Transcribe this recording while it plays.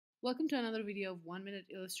Welcome to another video of 1 minute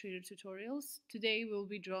Illustrator tutorials. Today we'll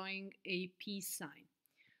be drawing a peace sign.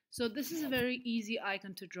 So this is a very easy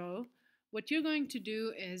icon to draw. What you're going to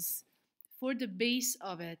do is, for the base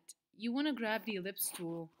of it, you want to grab the ellipse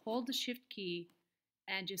tool, hold the shift key,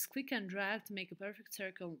 and just click and drag to make a perfect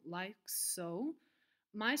circle like so.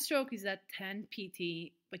 My stroke is at 10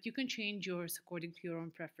 pt, but you can change yours according to your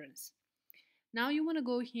own preference. Now you want to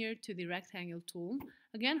go here to the rectangle tool.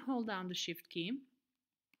 Again, hold down the shift key.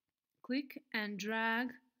 Click and drag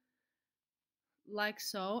like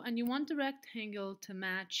so, and you want the rectangle to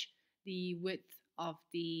match the width of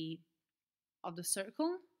the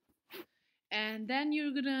circle. And then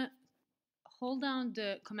you're gonna hold down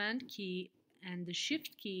the command key and the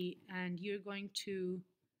shift key, and you're going to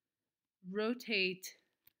rotate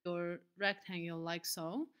your rectangle like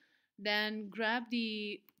so. Then grab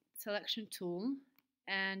the selection tool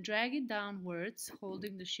and drag it downwards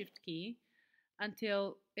holding the shift key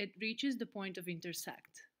until it reaches the point of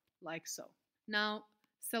intersect, like so. Now,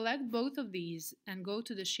 select both of these and go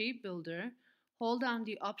to the shape builder, hold down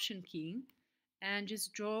the option key, and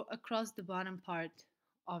just draw across the bottom part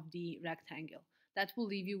of the rectangle. That will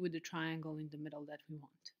leave you with the triangle in the middle that we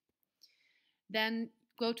want. Then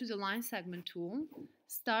go to the line segment tool,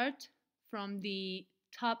 start from the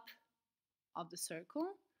top of the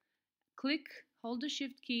circle, click, hold the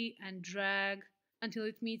shift key, and drag until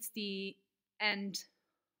it meets the end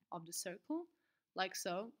of the circle, like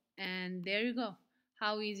so. And there you go.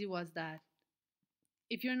 How easy was that?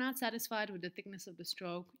 If you're not satisfied with the thickness of the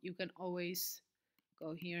stroke, you can always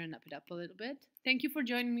go here and up it up a little bit. Thank you for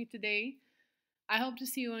joining me today. I hope to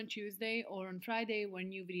see you on Tuesday or on Friday when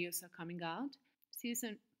new videos are coming out. See you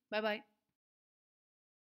soon. Bye bye.